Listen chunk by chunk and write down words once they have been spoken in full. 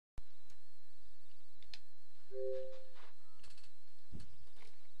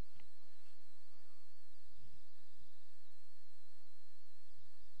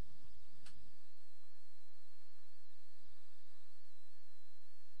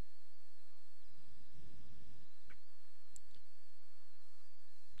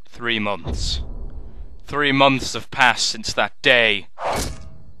3 months. 3 months have passed since that day.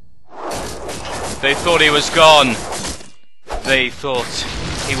 They thought he was gone. They thought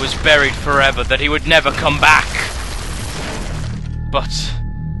he was buried forever, that he would never come back. But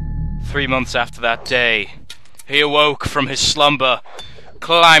 3 months after that day, he awoke from his slumber,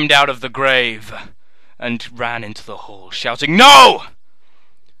 climbed out of the grave, and ran into the hall, shouting, "No!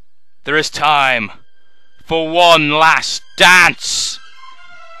 There is time for one last dance!"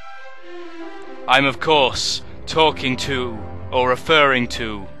 I'm, of course, talking to, or referring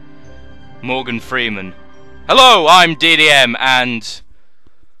to, Morgan Freeman. Hello, I'm DDM, and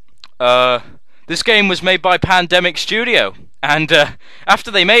this game was made by Pandemic Studio, and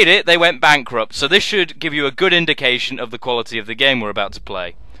after they made it, they went bankrupt, so this should give you a good indication of the quality of the game we're about to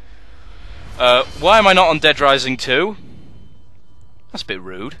play. Why am I not on Dead Rising 2? That's a bit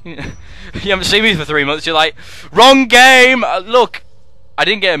rude. You haven't seen me for 3 months, you're like, wrong game! Look, I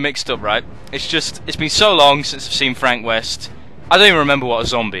didn't get it mixed up, right? It's just, it's been so long since I've seen Frank West, I don't even remember what a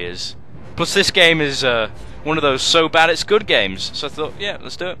zombie is. Plus this game is one of those so bad it's good games, so I thought, yeah,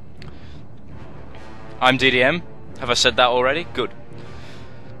 let's do it. I'm DDM. Have I said that already? Good.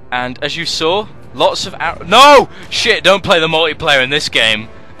 And as you saw, lots of no! Shit, don't play the multiplayer in this game.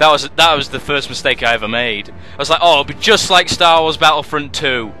 That was the first mistake I ever made. I was like, oh, it'll be just like Star Wars Battlefront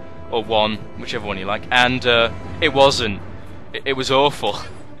 2 or 1, whichever one you like, and it wasn't. It was awful.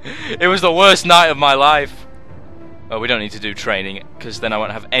 It was the worst night of my life. Oh, we don't need to do training, because then I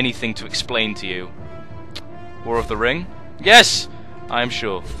won't have anything to explain to you. War of the Ring? Yes, I am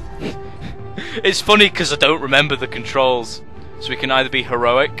sure. It's funny because I don't remember the controls. So we can either be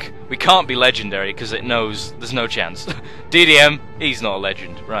heroic, we can't be legendary because it knows there's no chance. DDM, he's not a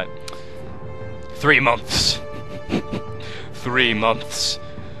legend, right. 3 months. 3 months.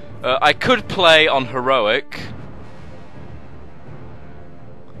 I could play on heroic.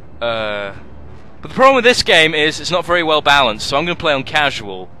 But the problem with this game is it's not very well balanced, so I'm going to play on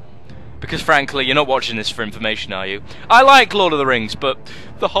casual. Because frankly, you're not watching this for information, are you? I like Lord of the Rings, but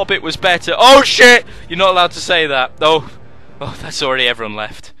The Hobbit was better. Oh shit! You're not allowed to say that. Oh, that's already everyone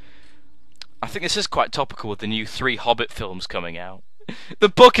left. I think this is quite topical with the new 3 Hobbit films coming out. The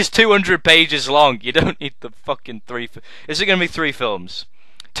book is 200 pages long. You don't need the fucking 3... Is it going to be 3 films?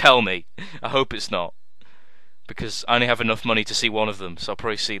 Tell me. I hope it's not. Because I only have enough money to see one of them, so I'll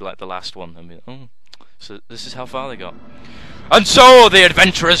probably see like the last one. I mean, oh, so this is how far they got. And so the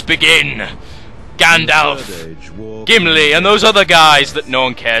adventurers begin. Gandalf, Gimli, and those other guys that no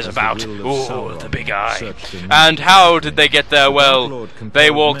one cares about. Ooh, the big eye. And how did they get there? Well,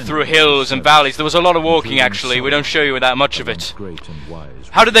 they walked through hills and valleys. There was a lot of walking, actually. We don't show you that much of it.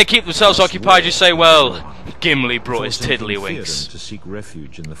 How did they keep themselves occupied, you say? Well, Gimli brought his tiddlywinks.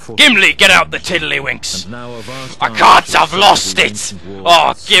 Gimli, get out the tiddlywinks! I can't, I've lost it!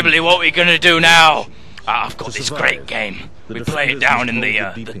 Oh, Gimli, what are we gonna do now? I've got this great game. We play it down in the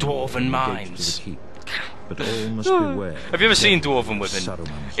Dwarven Mines. Have you ever seen Dwarven Women?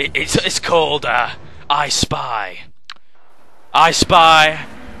 It's called I Spy. I spy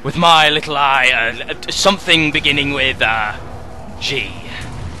with my little eye something beginning with G.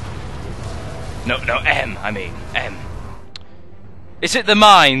 No, M, I mean, M. Is it the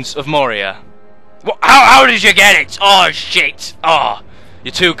Mines of Moria? What, how did you get it? Oh, shit. Oh,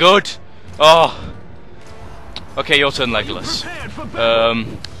 you're too good. Oh. Okay, your turn, Legolas.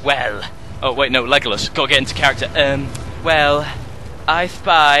 Well. Oh, wait, no, Legolas. Gotta get into character. Well, I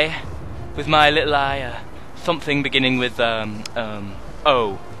spy with my little eye something beginning with,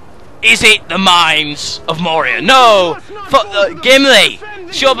 O. Is it the Mines of Moria? No! Gimli!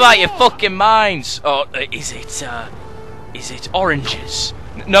 Shut about your fucking minds! Or is it oranges?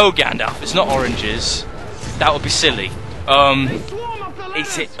 No, Gandalf, it's not oranges. That would be silly.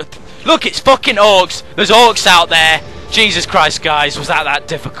 Is it... Look, it's fucking orcs! There's orcs out there! Jesus Christ, guys, was that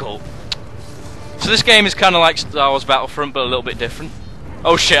difficult? So this game is kind of like Star Wars Battlefront, but a little bit different.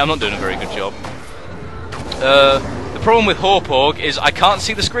 Oh shit, I'm not doing a very good job. The problem with Horporg is I can't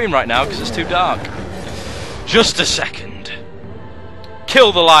see the screen right now because it's too dark. Just a second.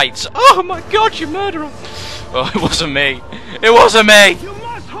 Kill the lights. Oh my god, you murderer! Oh, it wasn't me. It wasn't me! You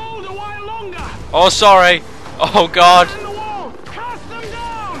must hold a while longer. Oh, sorry. Oh god.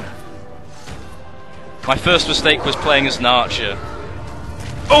 My first mistake was playing as an archer.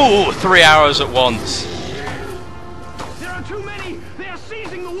 Oh, 3 hours at once. There are too many. They are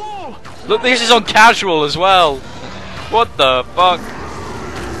seizing the wall. Look, this is on casual as well. What the fuck?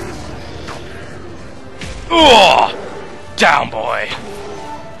 Oh, down, boy.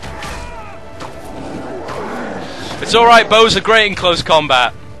 It's all right. Bows are great in close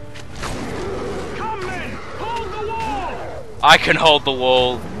combat. Come, men. Hold the wall. I can hold the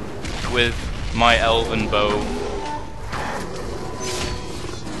wall. with my elven bow.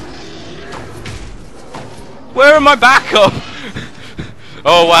 Where are my backup?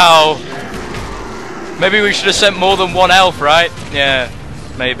 Oh wow. Maybe we should have sent more than one elf, right? Yeah,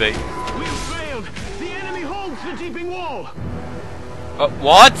 maybe. We've failed. The enemy holds the deeping wall.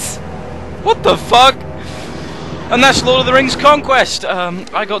 What? What the fuck? And that's Lord of the Rings Conquest.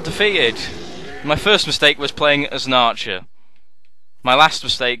 I got defeated. My first mistake was playing as an archer. My last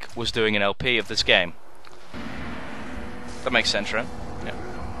mistake was doing an LP of this game. That makes sense, right? Yeah.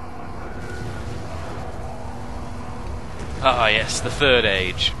 Ah, yes, the Third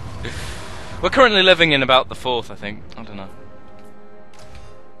Age. We're currently living in about the Fourth, I think. I don't know.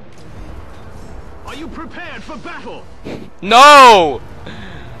 Are you prepared for battle? No!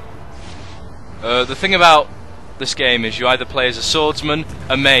 The thing about this game is you either play as a swordsman,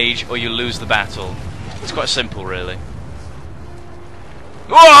 a mage, or you lose the battle. It's quite simple, really.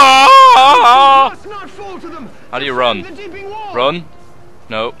 How do you run? Run?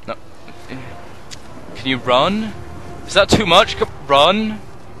 No, no. Can you run? Is that too much? Run?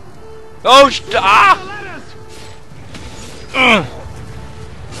 Oh,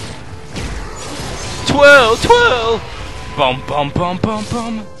 Twirl, twirl! Bum, bum, bum, bum,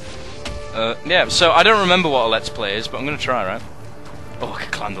 bum. Yeah, so I don't remember what a Let's Play is, but I'm gonna try, right? Oh, I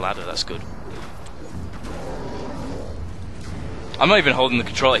can climb the ladder, that's good. I'm not even holding the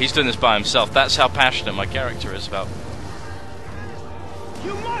controller, he's doing this by himself. That's how passionate my character is about.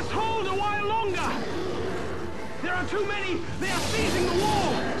 You must hold a while longer! There are too many! They are seizing the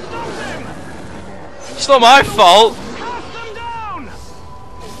wall! Stop them! It's not my fault! Cast them down!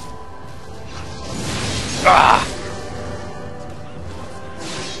 Ah!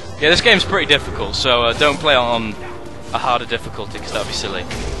 Yeah, this game's pretty difficult, so don't play on a harder difficulty, because that'd be silly. Do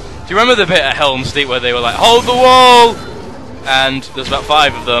you remember the bit at Helm's Deep where they were like, hold the wall! And there's about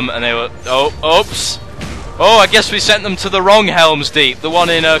 5 of them, and they were, oh, oops! Oh, I guess we sent them to the wrong Helm's Deep, the one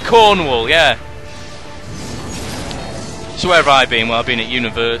in Cornwall, yeah. So where have I been? Well, I've been at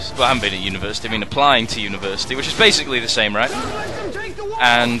university. Well, I haven't been at university. I've been applying to university, which is basically the same, right?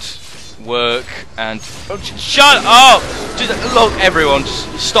 And work and oh, shut up! Just look, everyone,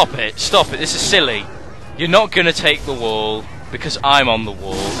 just stop it, stop it. This is silly. You're not gonna take the wall because I'm on the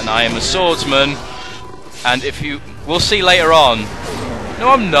wall and I am a swordsman. And if you, we'll see later on. No,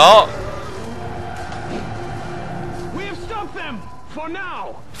 I'm not. We have stopped them for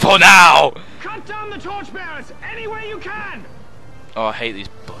now. For now. Cut down the torchbearers any way you can! Oh, I hate these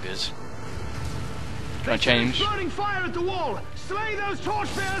buggers. Can I change? Exploding fire at the wall! Slay those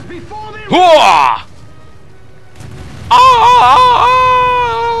torchbearers before they... Hooah!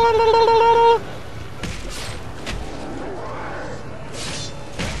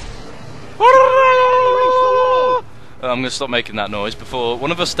 I'm gonna stop making that noise before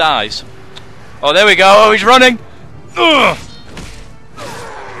one of us dies. Oh, there we go. Oh, he's running. Ugh.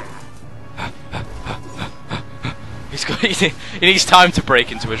 He needs time to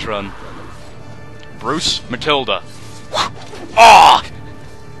break into his run. Bruce, Matilda. Oh!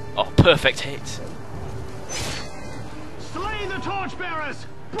 Oh, perfect hit. Slay the torchbearers!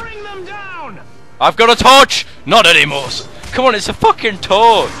 Bring them down! I've got a torch! Not anymore. Come on, it's a fucking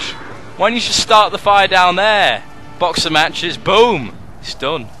torch. Why don't you just start the fire down there? Box of matches, boom! It's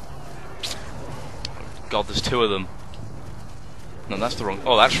done. God, there's 2 of them. No, that's the wrong.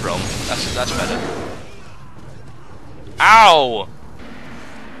 Oh, that's wrong. That's better. Ow!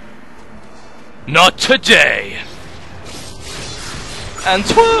 Not today! And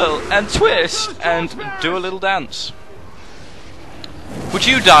twirl, and twist, and do a little dance. Would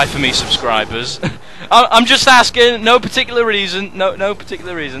you die for me, subscribers? I'm just asking, no particular reason, no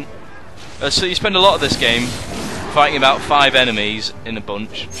particular reason. So you spend a lot of this game fighting about 5 enemies in a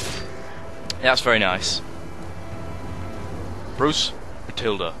bunch. Yeah, that's very nice. Bruce,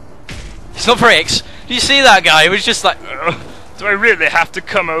 Matilda. It's not bricks. Do you see that guy? He was just like, do I really have to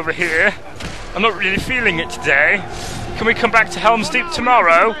come over here? I'm not really feeling it today. Can we come back to Helm's Deep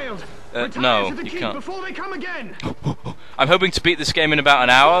tomorrow? No, you can't. Before they come again. I'm hoping to beat this game in about an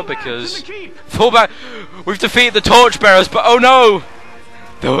hour because... Fall back! We've defeated the torchbearers, but oh no!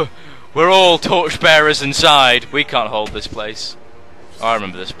 We're all torchbearers inside. We can't hold this place. Oh, I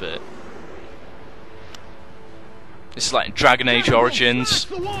remember this bit. This is like Dragon Age Origins.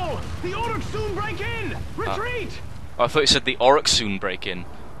 The wall. The Orcs soon break in. Retreat. Oh, I thought you said the Orcs soon break in.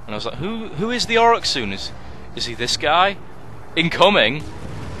 And I was like, who is the Orcs soon? Is he this guy? Incoming?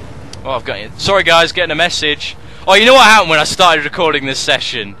 Oh, I've got you. Sorry guys, getting a message. Oh, you know what happened when I started recording this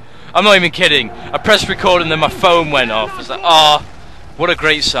session? I'm not even kidding. I pressed record and then my phone went off. It's like, ah, what a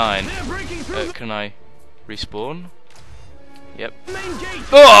great sign. Can I respawn? Yep. Main gate.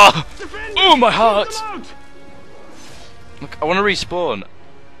 Oh! Defend Oh, it. my Keep heart! them out. Look, I want to respawn.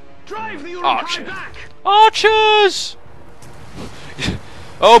 Drive the Archer. Urukai back. Archers!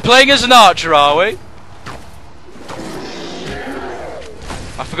 Oh, playing as an archer, are we?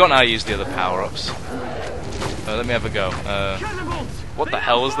 I've forgotten how to use the other power-ups. Let me have a go. Catapults. What the They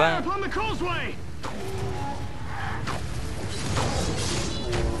hell are was fire that? upon the causeway.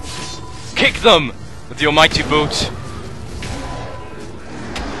 Kick them with your mighty boot.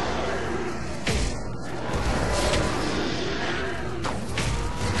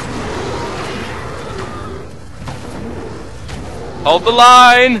 Hold the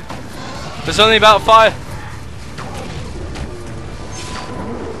line. There's only about 5.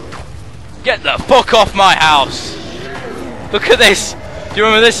 Get the fuck off my house. Look at this. Do you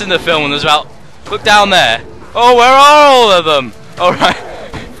remember this in the film when there's about... Look down there. Oh, where are all of them? Alright.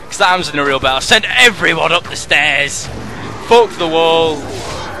 Because that happens in a real battle. Send everyone up the stairs. Fuck the wall.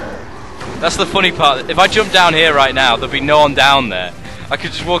 That's the funny part. If I jump down here right now, there'll be no one down there. I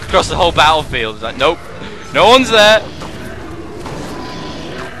could just walk across the whole battlefield. It's like, nope. No one's there.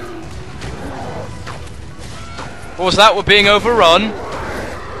 What was that? We're being overrun.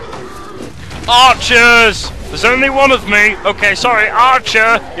 Archers! There's only one of me. Okay, sorry,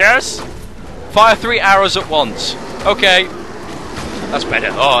 Archer. Yes? Fire 3 arrows at once. Okay. That's better.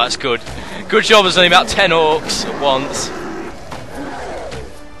 Oh, that's good. Good job, there's only about 10 orcs at once.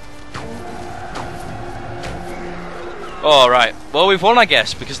 Alright. Well, we've won, I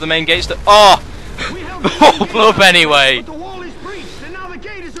guess, because the main gate's... Oh! The wall blew up anyway. But the wall is breached, and now the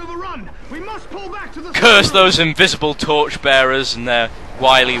gate is overrun. We must pull back to the... Curse those invisible torch bearers and their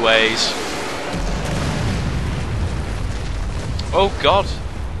wily ways. Oh god.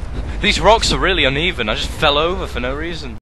 These rocks are really uneven. I just fell over for no reason.